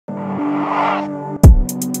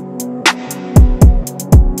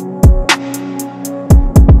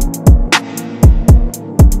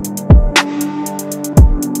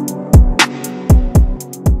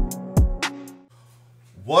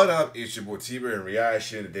it's your boy T-Bear in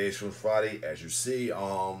reaction. Today's Film Friday. As you see,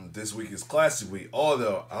 this week is classic week.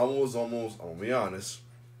 Although I'm gonna be honest,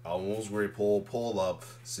 I almost ready to pull up,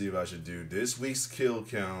 see if I should do this week's kill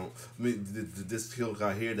count. I mean, this kill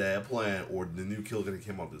count here that I had planned, or the new kill count that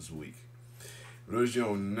came out this week. But as you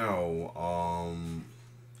don't know,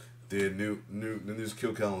 the new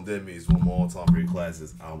kill count on Dead Meat is one of my all-time favorite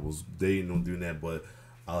classes. I was dating on doing that, but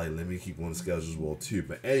let me keep on the schedule as well too.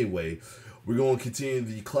 But anyway, we're going to continue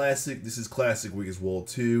the classic. This is classic week as well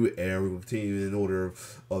too, and we're going to continue in order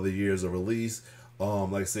of the years of release.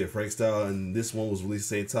 Like I said, Frank Style, and this one was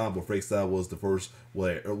released at the same time, but Frank Style was the first.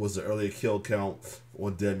 It was the earlier kill count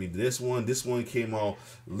on Dead Meat. This one came out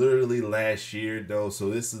literally last year though. So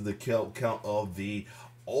this is the kill count of the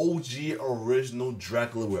OG original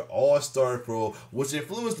Dracula, where all started from, which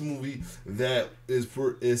influenced the movie that is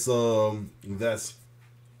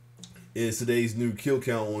today's new kill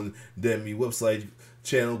count on Dead Meat website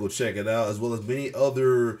channel. Go check it out, as well as many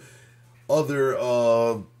other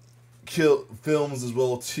kill films as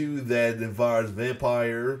well too that involves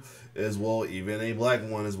vampire as well, even a black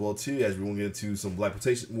one as well too, as we're gonna get into some more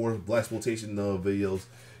blaxploitation videos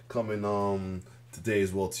coming today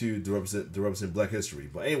as well too to represent Black history.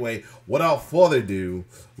 But anyway, without further ado,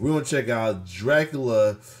 we're gonna check out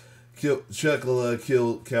Dracula kill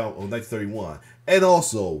count on 1931, and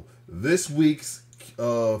also this week's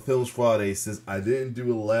Films Friday, since I didn't do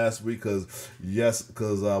it last week because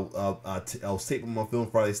I was taping my Film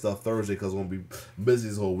Friday stuff Thursday because I'm gonna be busy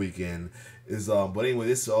this whole weekend. But anyway,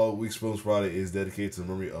 this week's Films Friday is dedicated to the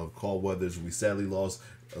memory of Carl Weathers, who we sadly lost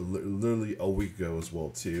literally a week ago as well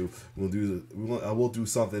too. I will do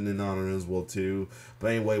something in honor as well too.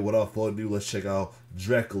 But anyway, without further ado, let's check out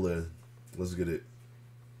Dracula. Let's get it.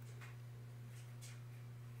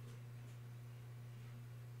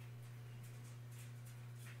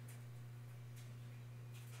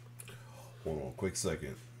 Hold on, quick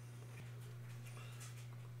second.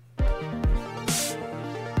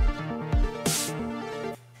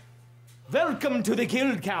 Welcome to the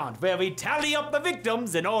kill count, where we tally up the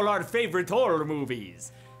victims in all our favorite horror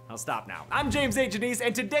movies. I'll stop now. I'm James A. Janice,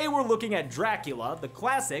 and today we're looking at Dracula, the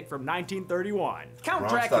classic from 1931. Count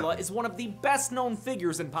Dracula is one of the best-known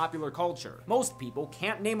figures in popular culture. Most people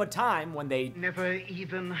can't name a time when they never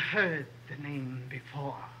even heard the name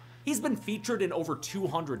before. He's been featured in over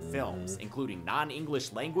 200 films, including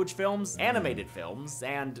non-English language films, animated films,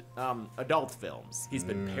 and, adult films. He's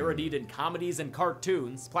been parodied in comedies and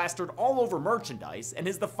cartoons, plastered all over merchandise, and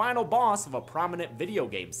is the final boss of a prominent video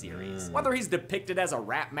game series. Whether he's depicted as a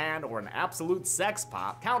rap man or an absolute sex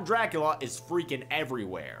pot, Count Dracula is freaking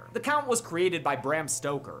everywhere. The Count was created by Bram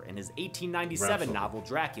Stoker in his 1897 novel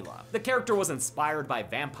Dracula. The character was inspired by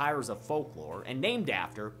vampires of folklore and named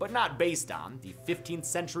after, but not based on, the 15th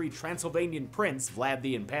century Transylvanian prince Vlad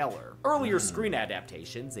the Impaler. Earlier screen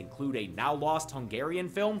adaptations include a now-lost Hungarian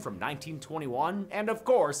film from 1921, and of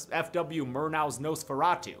course, F.W. Murnau's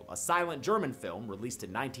Nosferatu, a silent German film released in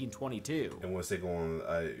 1922. And once they go on,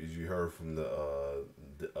 as you heard from the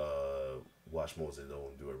Watch Moses,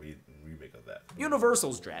 they'll do a remake of that.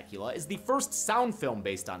 Universal's Dracula is the first sound film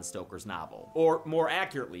based on Stoker's novel, or more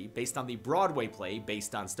accurately, based on the Broadway play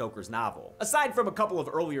based on Stoker's novel. Aside from a couple of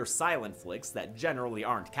earlier silent flicks that generally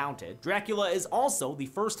aren't counted, Dracula is also the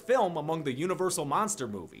first film among the Universal monster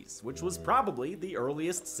movies, which was probably the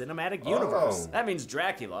earliest cinematic universe. That means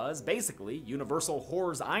Dracula is basically Universal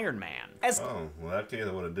Horror's Iron Man. Well, that case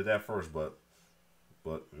I would have did that first, but.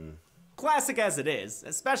 Classic as it is,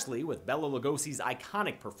 especially with Bela Lugosi's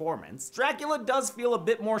iconic performance, Dracula does feel a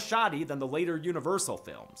bit more shoddy than the later Universal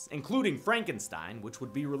films, including Frankenstein, which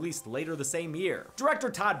would be released later the same year.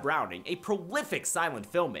 Director Todd Browning, a prolific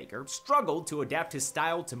silent filmmaker, struggled to adapt his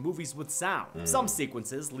style to movies with sound. Some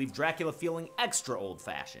sequences leave Dracula feeling extra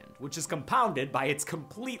old-fashioned, which is compounded by its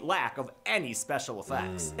complete lack of any special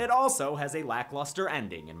effects. It also has a lackluster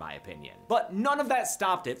ending, in my opinion. But none of that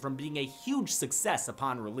stopped it from being a huge success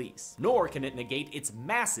upon release. Nor can it negate its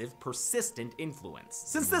massive, persistent influence.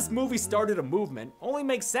 Since this movie started a movement, only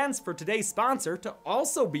makes sense for today's sponsor to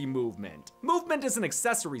also be Movement. Movement is an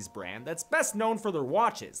accessories brand that's best known for their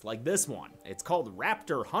watches, like this one. It's called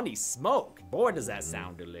Raptor Honey Smoke. Boy, does that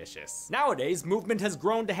sound delicious. Nowadays, Movement has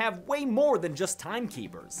grown to have way more than just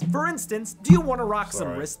timekeepers. For instance, do you want to rock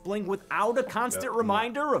some wrist bling without a constant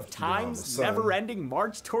reminder of time's never-ending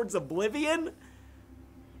march towards oblivion?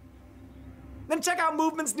 Then check out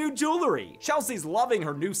Movement's new jewelry. Chelsea's loving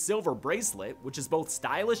her new silver bracelet, which is both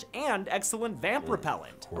stylish and excellent vamp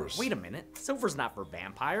repellent. Wait a minute, silver's not for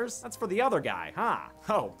vampires, that's for the other guy, huh?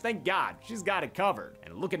 Oh, thank God, she's got it covered.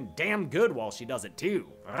 And looking damn good while she does it too.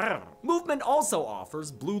 Movement also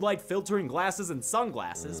offers blue light filtering glasses and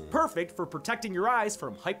sunglasses, perfect for protecting your eyes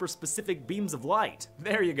from hyper-specific beams of light.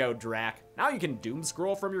 There you go, Drac. Now you can doom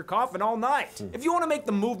scroll from your coffin all night. If you want to make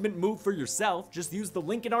the movement move for yourself, just use the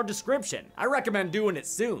link in our description. I recommend doing it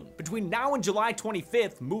soon. Between now and July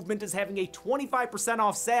 25th, Movement is having a 25%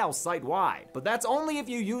 off sale site-wide. But that's only if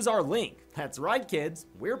you use our link. That's right, kids.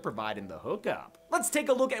 We're providing the hookup. Let's take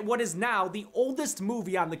a look at what is now the oldest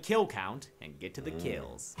movie on the kill count and get to the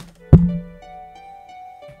kills.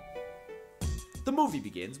 The movie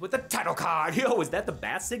begins with the title card. Yo, is that the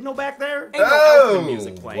bat signal back there? Ain't no outro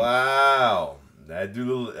music playing. Wow. That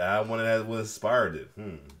dude, I wanted that was inspired it.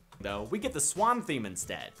 Though, we get the Swan theme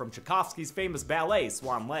instead, from Tchaikovsky's famous ballet,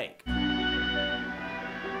 Swan Lake.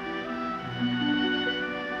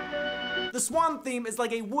 The Swan theme is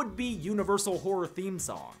like a would-be Universal horror theme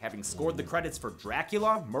song, having scored the credits for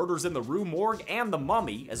Dracula, Murders in the Rue Morgue, and The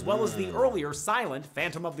Mummy, as well as the earlier silent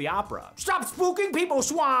Phantom of the Opera. Stop spooking people,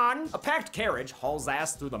 Swan! A packed carriage hauls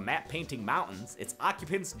ass through the matte-painting mountains, its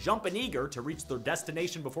occupants jumping eager to reach their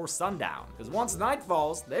destination before sundown, because once night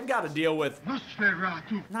falls, they've got to deal with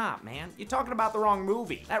Nosferatu. Nah, man, you're talking about the wrong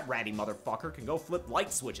movie. That ratty motherfucker can go flip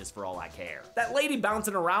light switches for all I care. That lady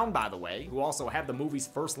bouncing around, by the way, who also had the movie's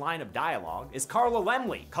first line of dialogue, is Carla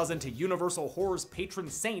Laemmle, cousin to Universal Horror's patron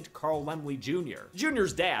saint Carl Laemmle Jr.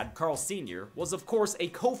 Jr.'s dad, Carl Sr., was of course a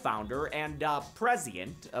co-founder and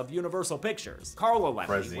president of Universal Pictures. Carla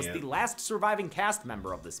Laemmle was the last surviving cast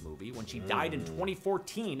member of this movie when she died in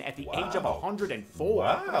 2014 at the age of 104.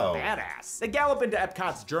 What a badass. They gallop into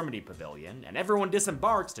Epcot's Germany pavilion, and everyone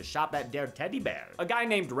disembarks to shop at Der Teddy Bear. A guy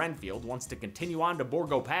named Renfield wants to continue on to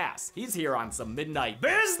Borgo Pass. He's here on some midnight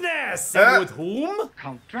business! And with whom?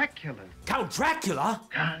 Count Dracula. Count Dracula?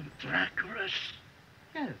 Count Dracula?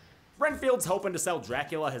 Yes. Renfield's hoping to sell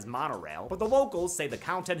Dracula his monorail, but the locals say the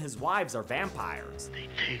Count and his wives are vampires. They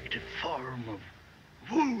take the form of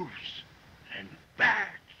wolves and bats.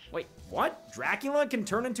 Wait, what? Dracula can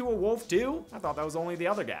turn into a wolf too? I thought that was only the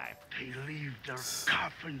other guy. They leave their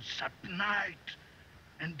coffins at night,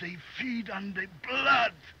 and they feed on the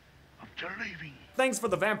blood of the living. Thanks for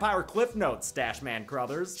the vampire cliff notes, Stashman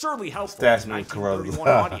Crothers. Surely helpful Stashman to 1931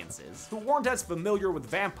 audiences who weren't as familiar with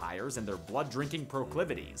vampires and their blood-drinking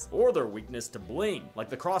proclivities, or their weakness to bling, like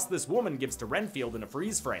the cross this woman gives to Renfield in a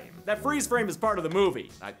freeze frame. That freeze frame is part of the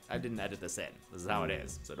movie. I didn't edit this in. This is how it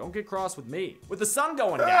is, so don't get cross with me. With the sun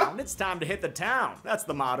going down, it's time to hit the town. That's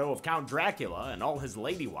the motto of Count Dracula and all his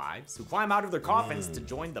lady wives, who climb out of their coffins to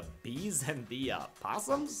join the bees and the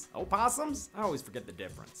possums? Opossums? I always forget the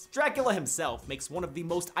difference. Dracula himself makes one of the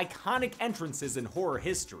most iconic entrances in horror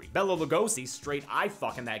history. Bela Lugosi straight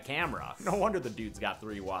eye-fucking that camera. No wonder the dude's got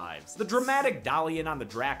 3 wives. The dramatic dolly-in on the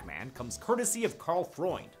Dracman comes courtesy of Karl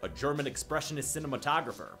Freund, a German expressionist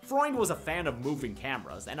cinematographer. Freund was a fan of moving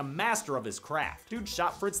cameras and a master of his craft. Dude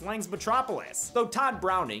shot Fritz Lang's Metropolis. Though Todd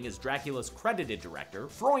Browning is Dracula's credited director,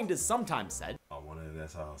 Freund is sometimes said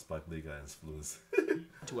that's how Spike Lee got influenced.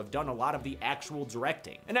 to have done a lot of the actual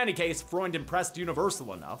directing. In any case, Freund impressed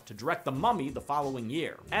Universal enough to direct The Mummy the following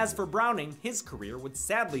year. As for Browning, his career would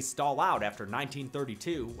sadly stall out after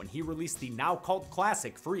 1932 when he released the now cult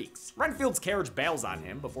classic Freaks. Renfield's carriage bails on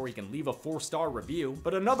him before he can leave a 4-star review,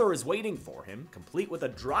 but another is waiting for him, complete with a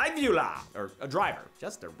drivula, or a driver,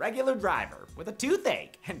 just a regular driver, with a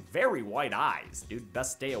toothache and very white eyes. Dude,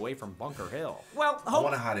 best stay away from Bunker Hill. Well, I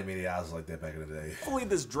wonder how they made the eyes like that back in the day. Hopefully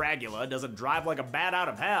this Dracula doesn't drive like a bat out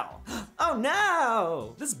of hell. Oh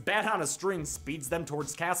no! This bat on a string speeds them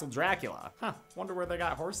towards Castle Dracula. Huh, wonder where they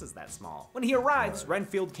got horses that small. When he arrives,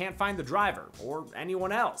 Renfield can't find the driver, or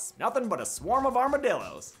anyone else. Nothing but a swarm of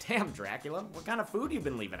armadillos. Damn, Dracula, what kind of food you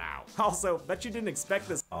been leaving out? Also, bet you didn't expect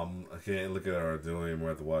this. I can't look at our doing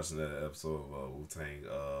anymore after watching that episode of Wu-Tang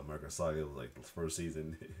American Saga. It was like the first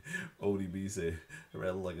season. ODB said, a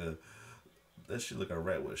rat looked like that shit like a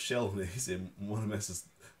rat with a shell in it. He said, one of them has to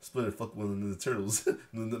split and fuck one of the turtles.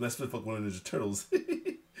 Let's split fuck one of the turtles.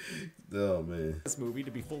 Oh man. This movie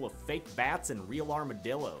to be full of fake bats and real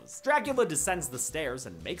armadillos. Dracula descends the stairs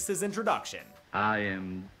and makes his introduction. I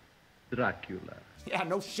am Dracula. Yeah,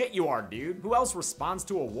 no shit you are, dude. Who else responds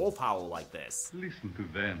to a wolf howl like this? Listen to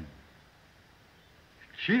them.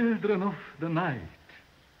 Children of the night.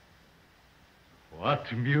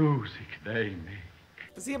 What music they make.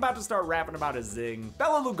 Is he about to start rapping about a zing?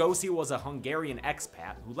 Bela Lugosi was a Hungarian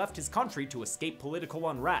expat who left his country to escape political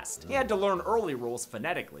unrest. He had to learn early roles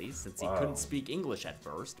phonetically since he couldn't speak English at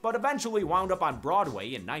first, but eventually wound up on Broadway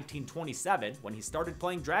in 1927 when he started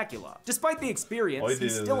playing Dracula. Despite the experience, he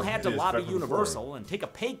still had to lobby Universal and take a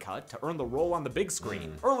pay cut to earn the role on the big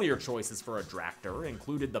screen. Earlier choices for a Dractor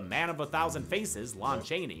included the Man of a Thousand Faces, Lon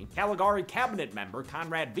Chaney, Caligari cabinet member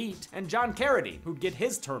Conrad Veidt, and John Carradine, who'd get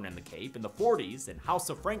his turn in the cape in the 40s in House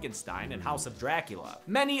of Frankenstein and House of Dracula.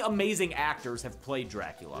 Many amazing actors have played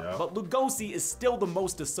Dracula, but Lugosi is still the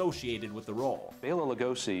most associated with the role. Bela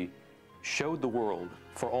Lugosi showed the world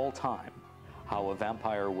for all time how a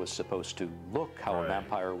vampire was supposed to look, how a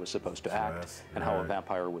vampire was supposed to act, and how a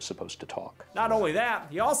vampire was supposed to talk. Not only that,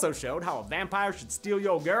 he also showed how a vampire should steal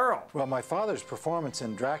your girl. Well, my father's performance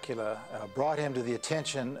in Dracula brought him to the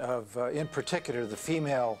attention of, in particular, the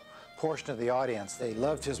female portion of the audience. They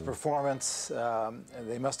loved his performance.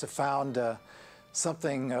 They must have found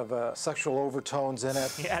something of sexual overtones in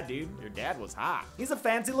it. Yeah, dude, your dad was hot. He's a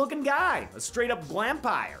fancy-looking guy, a straight-up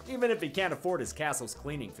glampire, even if he can't afford his castle's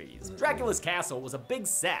cleaning fees. Dracula's castle was a big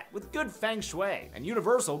set with good feng shui, and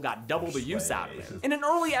Universal got double the use out of it. In an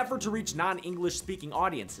early effort to reach non-English-speaking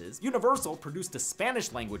audiences, Universal produced a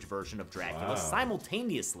Spanish-language version of Dracula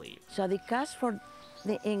simultaneously. So the cast for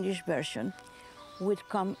the English version would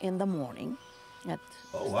come in the morning at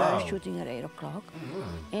start shooting at 8 o'clock,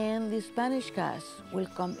 and the Spanish cast will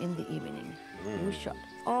come in the evening. We shot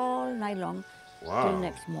all night long till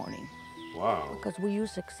next morning. Wow. Because we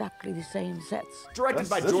use exactly the same sets. Directed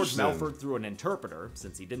by George Melford through an interpreter,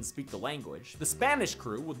 since he didn't speak the language, the Spanish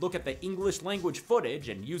crew would look at the English language footage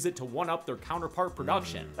and use it to one-up their counterpart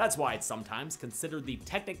production. That's why it's sometimes considered the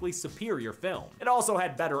technically superior film. It also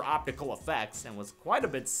had better optical effects and was quite a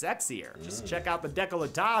bit sexier. Just check out the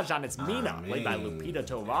decolletage on its Mina, played by Lupita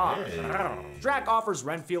Tovar. Drac offers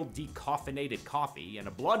Renfield decaffeinated coffee and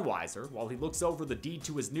a Bloodweiser while he looks over the deed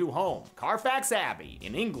to his new home, Carfax Abbey,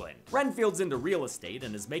 in England. Renfield's into real estate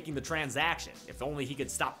and is making the transaction. If only he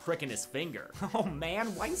could stop pricking his finger. Oh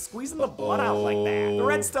man, why are you squeezing the blood out like that? The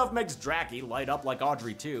red stuff makes Dracky light up like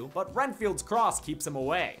Audrey too, but Renfield's cross keeps him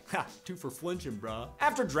away. Ha, 2 for flinching, bruh.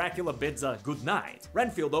 After Dracula bids a good night,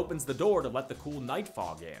 Renfield opens the door to let the cool night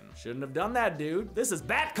fog in. Shouldn't have done that, dude. This is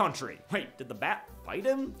Bat Country. Wait, did the bat bite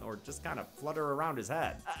him? Or just kind of flutter around his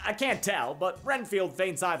head? I can't tell, but Renfield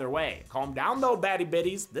faints either way. Calm down though, batty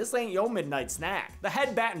biddies. This ain't your midnight snack. The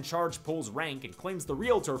head bat in charge pulls rank and claims the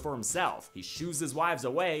realtor for himself. He shoos his wives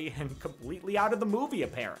away and completely out of the movie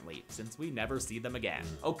apparently, since we never see them again.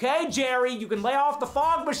 Okay, Jerry, you can lay off the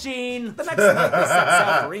fog machine. The next night they set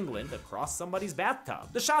sail for England across somebody's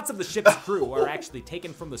bathtub. The shots of the ship's crew are actually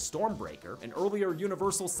taken from the Stormbreaker, an earlier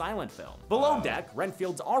Universal silent film. Below deck,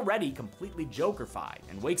 Renfield's already completely Joker-fied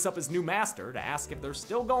and wakes up his new master to ask if they're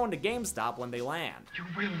still going to GameStop when they land. You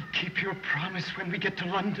will keep your promise when we get to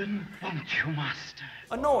London, won't you, Master?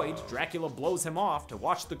 Annoyed, Dracula blows him off to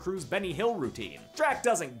watch the crew's Benny Hill routine. Drac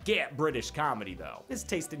doesn't get British comedy though. His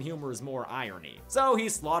taste in humor is more irony. So he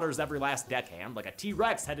slaughters every last deckhand like a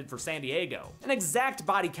T-Rex headed for San Diego. An exact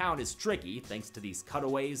body count is tricky thanks to these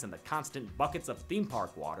cutaways and the constant buckets of theme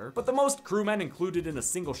park water, but the most crewmen included in a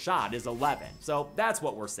single shot is 11. So that's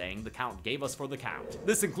what we're saying the count gave us for the count.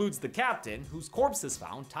 This includes the captain, whose corpse is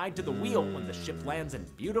found tied to the wheel when the ship lands in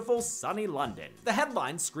beautiful sunny London. The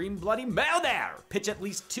headlines scream bloody "Mail there!" Pitch at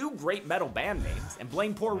least 2 great metal band names and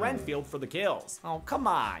blame poor Renfield for the kills. Oh, come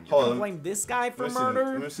on. You're gonna blame this guy for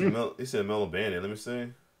murder? Let me see. He said metal bandit. Let me see.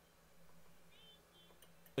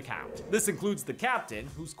 The count. This includes the captain,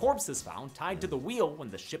 whose corpse is found tied to the wheel when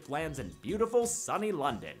the ship lands in beautiful sunny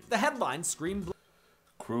London. The headlines scream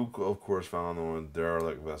Crew, of course, found on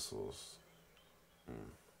derelict vessels.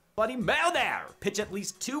 bloody "Mail there!" Pitch at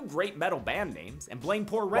least 2 great metal band names and blame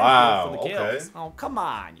poor Renfield for the kills. Okay. Oh, come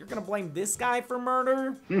on. You're gonna blame this guy for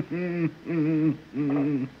murder? I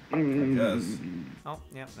guess. Oh,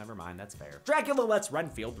 yeah, never mind, that's fair. Dracula lets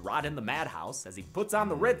Renfield rot in the madhouse as he puts on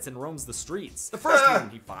the Ritz and roams the streets. The first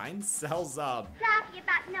woman he finds sells,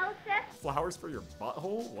 flowers for your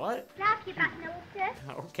butthole? What?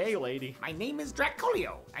 Okay, lady. My name is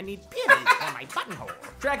Draculio. I need peonies for my buttonhole.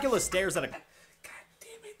 Dracula stares at a... God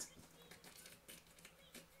damn it.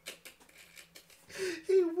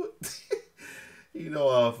 He would... you know,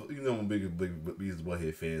 I'm big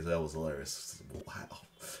Butthead fans. That was hilarious. Wow.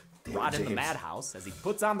 Rot in the madhouse as he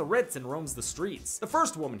puts on the Ritz and roams the streets. The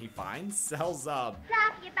first woman he finds sells,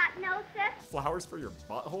 flowers for your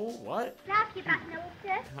butthole? What?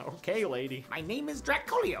 Okay, lady. My name is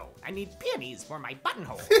Draculio. I need peonies for my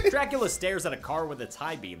buttonhole. Dracula stares at a car with its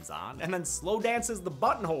high beams on and then slow dances the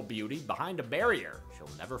buttonhole beauty behind a barrier.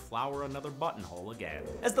 he'll never flower another buttonhole again.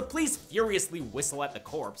 As the police furiously whistle at the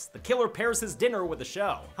corpse, the killer pairs his dinner with a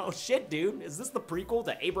show. Oh shit, dude, is this the prequel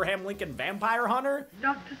to Abraham Lincoln Vampire Hunter?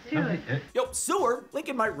 Dr. Seward. Yo, Seward?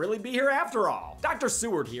 Lincoln might really be here after all. Dr.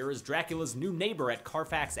 Seward here is Dracula's new neighbor at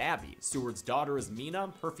Carfax Abbey. Seward's daughter is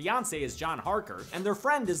Mina, her fiance is John Harker, and their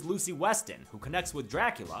friend is Lucy Weston, who connects with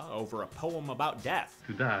Dracula over a poem about death.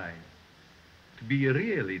 To die, to be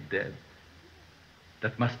really dead,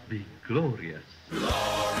 that must be glorious.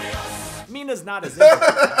 Mina's not as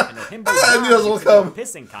interested, and a himbo John keeps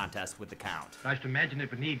a pissing contest with the Count. I should imagine it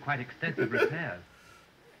would need quite extensive repairs.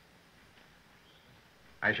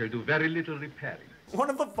 I shall do very little repairing. One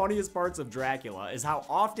of the funniest parts of Dracula is how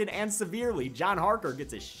often and severely John Harker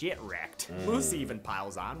gets his shit wrecked. Lucy even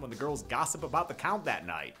piles on when the girls gossip about the Count that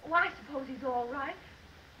night. Oh, I suppose he's all right.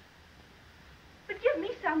 But give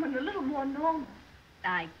me someone a little more normal.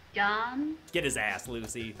 Like John? Get his ass,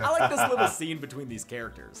 Lucy. I like this little scene between these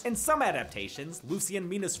characters. In some adaptations, Lucy and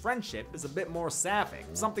Mina's friendship is a bit more sapphic,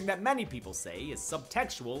 something that many people say is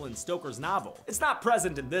subtextual in Stoker's novel. It's not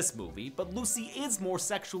present in this movie, but Lucy is more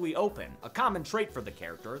sexually open, a common trait for the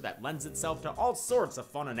character that lends itself to all sorts of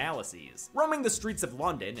fun analyses. Roaming the streets of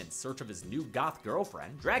London in search of his new goth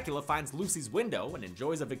girlfriend, Dracula finds Lucy's window and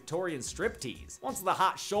enjoys a Victorian striptease. Once the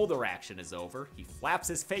hot shoulder action is over, he flaps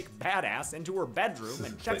his fake badass into her bedroom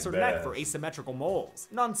and checks her neck for asymmetrical moles.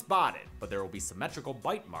 None spotted, but there will be symmetrical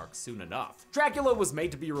bite marks soon enough. Dracula was made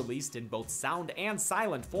to be released in both sound and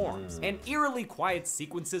silent forms, and eerily quiet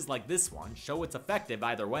sequences like this one show it's effective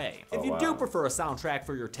either way. If you do prefer a soundtrack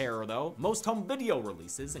for your terror though, most home video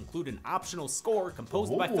releases include an optional score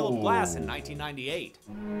composed by Philip Glass in 1998.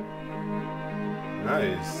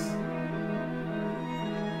 Nice.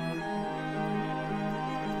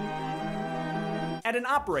 At an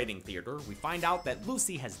operating theater, we find out that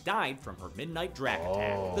Lucy has died from her midnight drag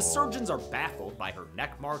attack. The surgeons are baffled by her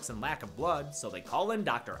neck marks and lack of blood, so they call in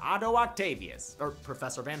Dr. Otto Octavius, or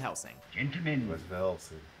Professor Van Helsing. Gentlemen,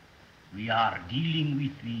 Helsing. we are dealing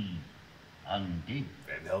with the undead.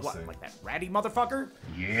 Van Helsing. What, like that ratty motherfucker?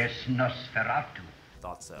 Yes, Nosferatu.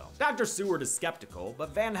 Thought so. Dr. Seward is skeptical, but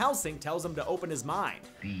Van Helsing tells him to open his mind.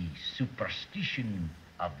 The superstition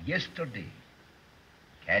of yesterday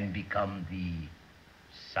can become the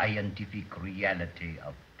scientific reality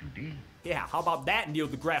of today. Yeah, how about that, Neil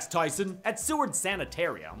deGrasse Tyson? At Seward's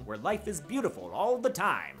sanitarium, where life is beautiful all the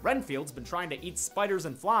time, Renfield's been trying to eat spiders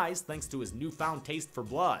and flies thanks to his newfound taste for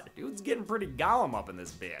blood. Dude's getting pretty Gollum up in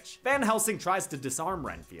this bitch. Van Helsing tries to disarm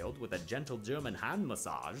Renfield with a gentle German hand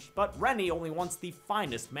massage, but Rennie only wants the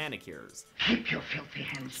finest manicures. Keep your filthy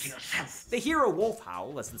hands to yourself. They hear a wolf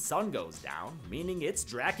howl as the sun goes down, meaning it's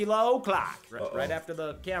Dracula o'clock. Right after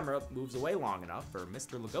the camera moves away long enough for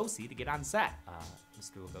Mr. Lugosi to get on set.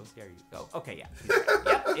 Mr. Lugosi, there you go. Okay, yeah.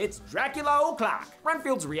 Yep, it's Dracula o'clock.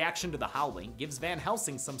 Renfield's reaction to the howling gives Van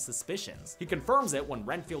Helsing some suspicions. He confirms it when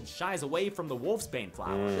Renfield shies away from the wolfsbane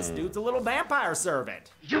flower. This dude's a little vampire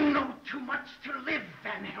servant. You know too much to live,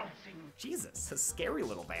 Van Helsing. Jesus, a scary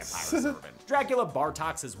little vampire servant. Dracula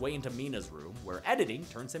Bartoks his way into Mina's room, where editing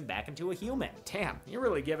turns him back into a human. Damn, you're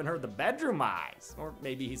really giving her the bedroom eyes. Or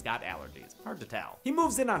maybe he's got allergies. Hard to tell. He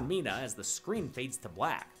moves in on Mina as the screen fades to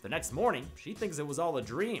black. The next morning, she thinks it was all a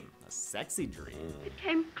dream. A sexy dream. It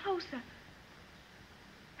came closer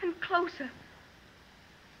and closer.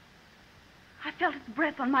 I felt its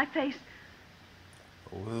breath on my face.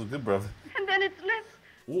 Oh, this is good, brother. And then its lips.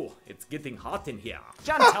 Ooh, it's getting hot in here.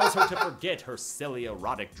 John tells her to forget her silly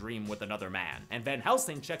erotic dream with another man, and Van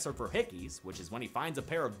Helsing checks her for hickeys, which is when he finds a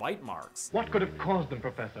pair of bite marks. What could have caused them,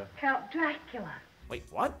 Professor? Count Dracula. Wait,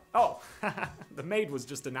 what? Oh, the maid was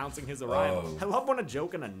just announcing his arrival. I love when a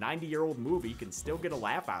joke in a 90-year-old movie can still get a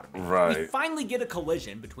laugh out of me. Right. We finally get a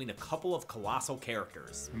collision between a couple of colossal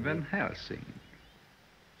characters. Van Helsing,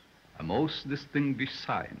 a most distinguished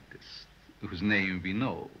scientist whose name we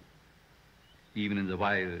know, even in the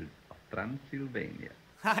wild of Transylvania.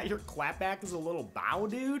 Your clapback is a little bow,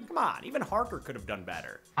 dude? Come on, even Harker could have done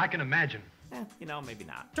better. I can imagine. You know, maybe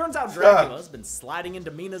not. Turns out Dracula's been sliding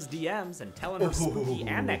into Mina's DMs and telling her spooky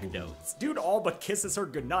anecdotes. Dude all but kisses her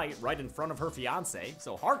goodnight right in front of her fiance,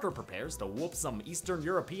 so Harker prepares to whoop some Eastern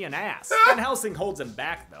European ass. Van Helsing holds him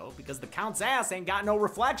back, though, because the Count's ass ain't got no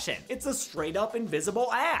reflection. It's a straight-up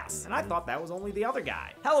invisible ass, and I thought that was only the other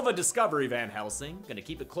guy. Hell of a discovery, Van Helsing. Gonna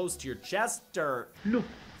keep it close to your chest, or... Look.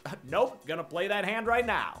 Nope, gonna play that hand right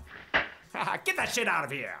now. Get that shit out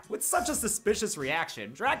of here! With such a suspicious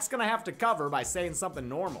reaction, Drac's gonna have to cover by saying something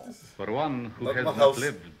normal. For one who has not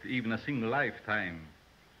lived even a single lifetime,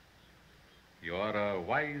 you are a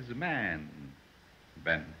wise man,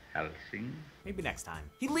 Van Helsing? Maybe next time.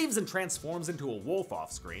 He leaves and transforms into a wolf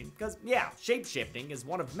off screen, because yeah, shapeshifting is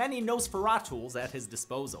one of many Nosferatu at his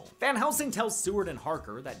disposal. Van Helsing tells Seward and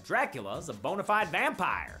Harker that Dracula's a bona fide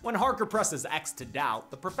vampire. When Harker presses X to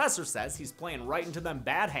doubt, the professor says he's playing right into them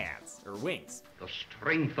bad hands, or wings. The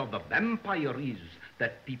strength of the vampire is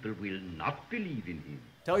that people will not believe in him.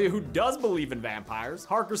 Tell you who does believe in vampires,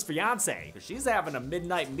 Harker's fiance, because she's having a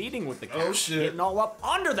midnight meeting with the Count, getting all up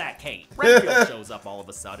under that cape. Renfield shows up all of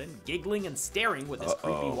a sudden, giggling and staring with his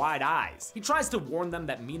creepy wide eyes. He tries to warn them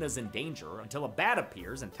that Mina's in danger until a bat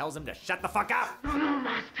appears and tells him to shut the fuck up. No, no,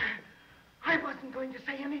 Master. I wasn't going to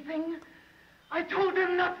say anything. I told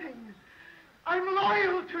him nothing. I'm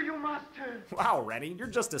loyal to you, Master. Wow, Rennie, you're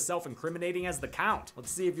just as self-incriminating as the Count.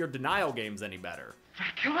 Let's see if your denial game's any better.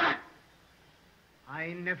 Dracula?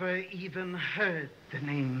 I never even heard the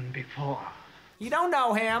name before. You don't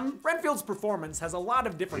know him. Renfield's performance has a lot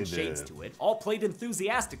of different shades to it, all played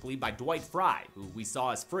enthusiastically by Dwight Frye, who we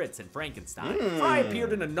saw as Fritz in Frankenstein. Frye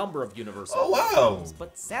appeared in a number of Universal films,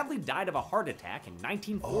 but sadly died of a heart attack in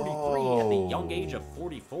 1943 at the young age of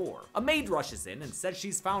 44. A maid rushes in and says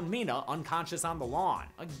she's found Mina unconscious on the lawn.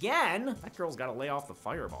 Again? That girl's gotta lay off the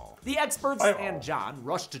fireball. The experts and John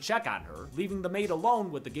rush to check on her, leaving the maid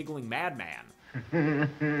alone with the giggling madman.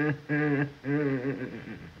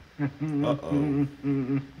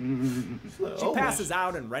 She passes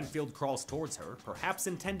out and Renfield crawls towards her, perhaps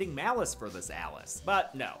intending malice for this Alice.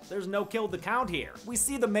 But no, there's no kill to count here. We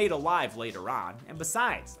see the maid alive later on, and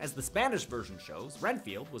besides, as the Spanish version shows,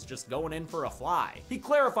 Renfield was just going in for a fly. He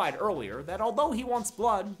clarified earlier that although he wants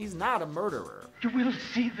blood, he's not a murderer. You will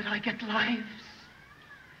see that I get lives.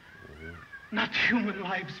 Not human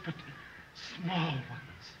lives, but small ones.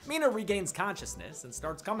 Mina regains consciousness and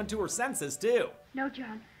starts coming to her senses too. No,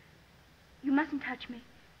 John. You mustn't touch me.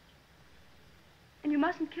 And you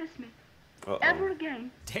mustn't kiss me. Ever again.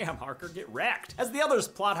 Damn, Harker, get wrecked. As the others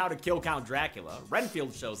plot how to kill Count Dracula,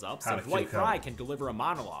 Renfield shows up so Dwight Frye can deliver a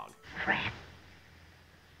monologue. Rats.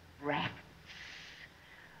 Rats.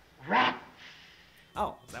 Rats.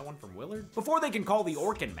 Oh, is that one from Willard? Before they can call the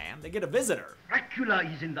Orkin Man, they get a visitor. Dracula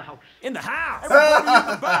is in the house. In the house! Everybody in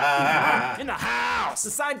the back! In the house! The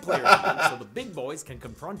side players leave so the big boys can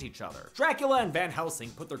confront each other. Dracula and Van Helsing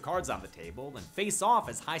put their cards on the table and face off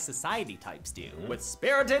as high society types do, with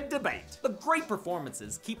spirited debate. The great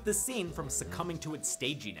performances keep the scene from succumbing to its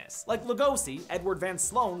staginess. Like Lugosi, Edward Van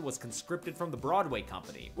Sloan was conscripted from the Broadway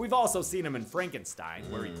company. We've also seen him in Frankenstein,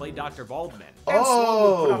 where he played Dr. Waldman. Van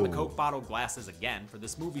Sloan would put on the Coke bottle glasses again for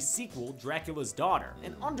this movie's sequel, Dracula's Daughter,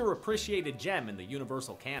 an underappreciated gem in the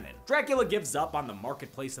Universal canon. Dracula gives up on the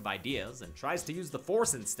marketplace of ideas and tries to use the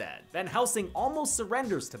Force instead. Van Helsing almost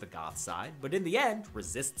surrenders to the goth side, but in the end,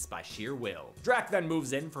 resists by sheer will. Drac then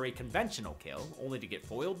moves in for a conventional kill, only to get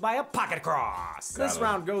foiled by a pocket cross. This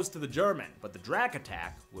round goes to the German, but the Drac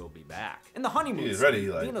attack will be back. In the honeymoon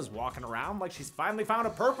scene, Mina's walking around like she's finally found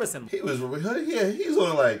a purpose in life. He was only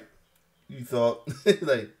like, you thought,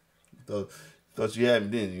 thought you had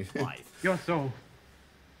me, didn't you? You're so...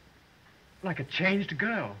 like a changed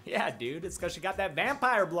girl. Yeah, dude, it's because she got that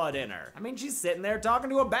vampire blood in her. I mean, she's sitting there talking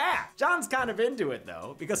to a bat. John's kind of into it,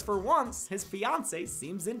 though, because for once, his fiancée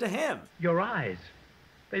seems into him. Your eyes.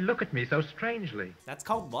 They look at me so strangely. That's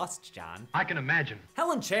called lust, John. I can imagine.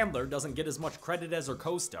 Helen Chandler doesn't get as much credit as her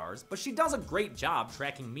co-stars, but she does a great job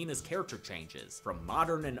tracking Mina's character changes, from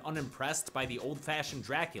modern and unimpressed by the old-fashioned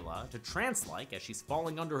Dracula to trance-like as she's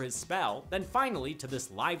falling under his spell, then finally to this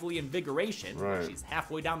lively invigoration when she's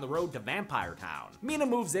halfway down the road to Vampire Town. Mina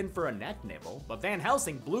moves in for a neck nibble, but Van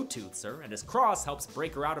Helsing Bluetooths her, and his cross helps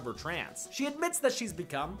break her out of her trance. She admits that she's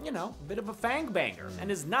become, you know, a bit of a fangbanger, and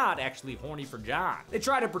is not actually horny for John. They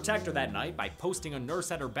try to protect her that night by posting a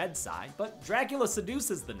nurse at her bedside, but Dracula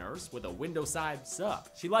seduces the nurse with a window-side sup.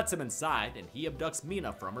 She lets him inside, and he abducts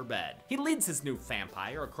Mina from her bed. He leads his new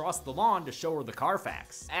vampire across the lawn to show her the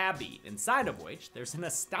Carfax, Abbey, inside of which there's an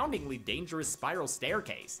astoundingly dangerous spiral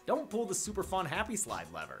staircase. Don't pull the super fun happy slide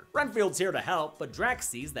lever. Renfield's here to help, but Drac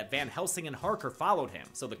sees that Van Helsing and Harker followed him,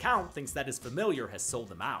 so the Count thinks that his familiar has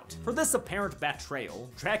sold him out. For this apparent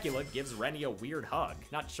betrayal, Dracula gives Rennie a weird hug.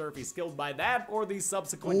 Not sure if he's skilled by that or the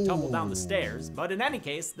subsequent tumble down the stairs, but in any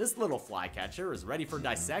case, this little flycatcher is ready for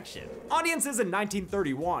dissection. Audiences in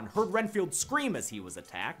 1931 heard Renfield scream as he was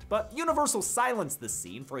attacked, but Universal silenced this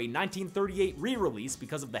scene for a 1938 re-release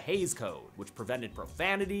because of the Hays Code, which prevented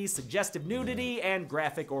profanity, suggestive nudity, and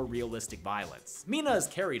graphic or realistic violence. Mina is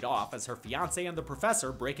carried off as her fiancé and the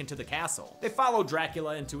professor break into the castle. They follow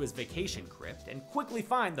Dracula into his vacation crypt and quickly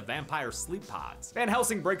find the vampire sleep pods. Van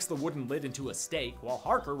Helsing breaks the wooden lid into a stake while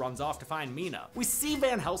Harker runs off to find Mina. We see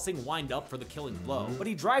Van Helsing wind up for the killing blow, but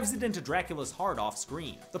he drives it into Dracula's heart off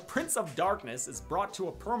screen. The Prince of Darkness is brought to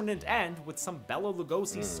a permanent end with some Bela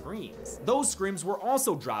Lugosi screams. Those screams were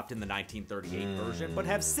also dropped in the 1938 version, but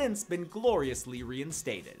have since been gloriously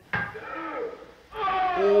reinstated.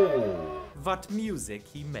 Oh. What music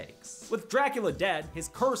he makes. With Dracula dead, his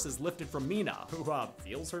curse is lifted from Mina, who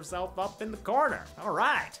feels herself up in the corner. All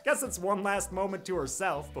right, guess it's one last moment to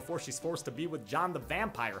herself before she's forced to be with John the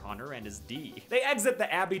Vampire Hunter and his D. They exit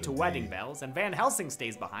the Abbey to wedding bells, and Van Helsing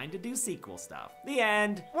stays behind to do sequel stuff. The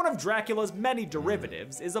end. One of Dracula's many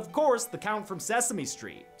derivatives is, of course, the Count from Sesame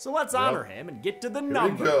Street. So let's honor him and get to the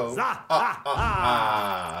numbers.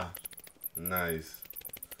 Nice.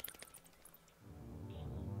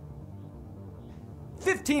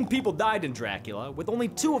 15 people died in Dracula, with only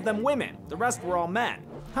 2 of them women. The rest were all men.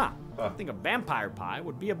 I think a vampire pie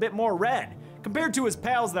would be a bit more red. Compared to his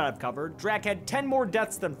pals that I've covered, Drac had 10 more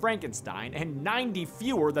deaths than Frankenstein and 90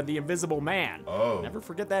 fewer than the Invisible Man. Never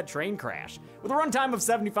forget that train crash. With a runtime of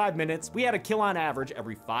 75 minutes, we had a kill on average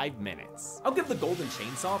every 5 minutes. I'll give the Golden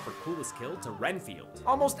Chainsaw for coolest kill to Renfield.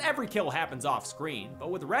 Almost every kill happens off screen,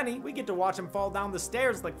 but with Rennie, we get to watch him fall down the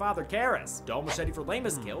stairs like Father Karras. Dull Machete for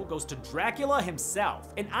lamest kill goes to Dracula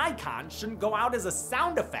himself. An icon shouldn't go out as a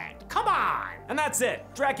sound effect. Come on! And that's it.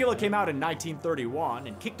 Dracula came out in 1931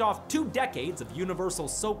 and kicked off 2 decades of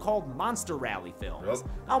Universal's so-called Monster Rally films.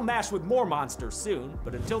 I'll mash with more monsters soon,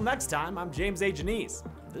 but until next time, I'm James A. Janice.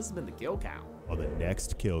 This has been The Kill Count. On the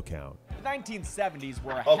next Kill Count. The 1970s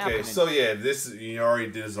were a Okay, so yeah, this you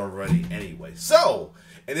already did this already anyway. So,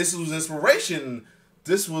 and this was inspiration.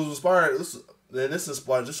 This was inspired. This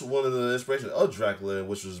inspired just one of the inspirations of Dracula,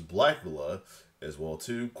 which was Blackula as well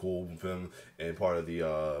too. Cool film and part of the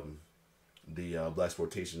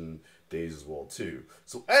Blaxploitation days as well too.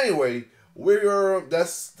 So anyway,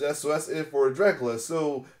 that's it for Dracula.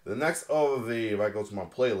 So the next if I go to my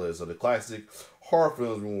playlist of the classic horror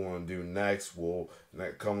films we want to do next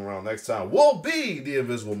come around next time will be The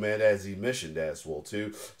Invisible Man, as he mentioned as well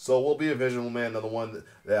too. So we'll be Invisible Man, another one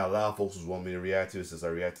that a lot of folks want me to react to since I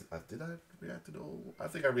reacted. Did I react to the old? I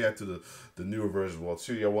think I reacted to the newer version as well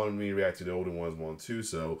too. Y'all wanted me to react to the older ones one too.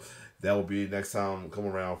 So that will be next time come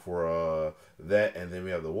around for that, and then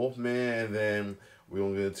we have the Wolfman, and then we're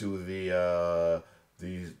gonna get into the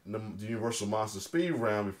Universal Monster Speed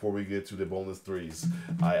Round before we get to the bonus 3s.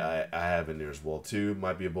 I have in there as well too.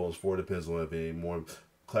 Might be a bonus 4, depends on if any more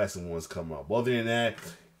classic ones come up. Other than that,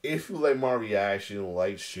 if you like my reaction,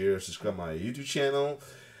 like, share, subscribe to my YouTube channel.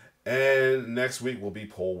 And next week will be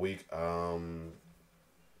poll week. I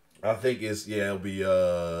think it'll be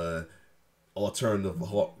alternative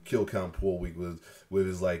kill count poll week with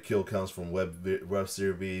his like kill counts from web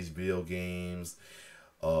series, video games,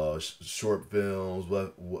 short films,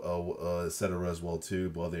 etc. as well too.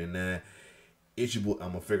 But other than that, I'm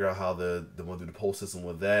gonna figure out how I'm gonna do the poll system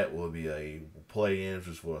with that. Will it be a play-in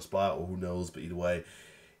just for a spot, or who knows? But either way,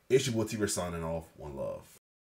 it's your boy T signing off. One love.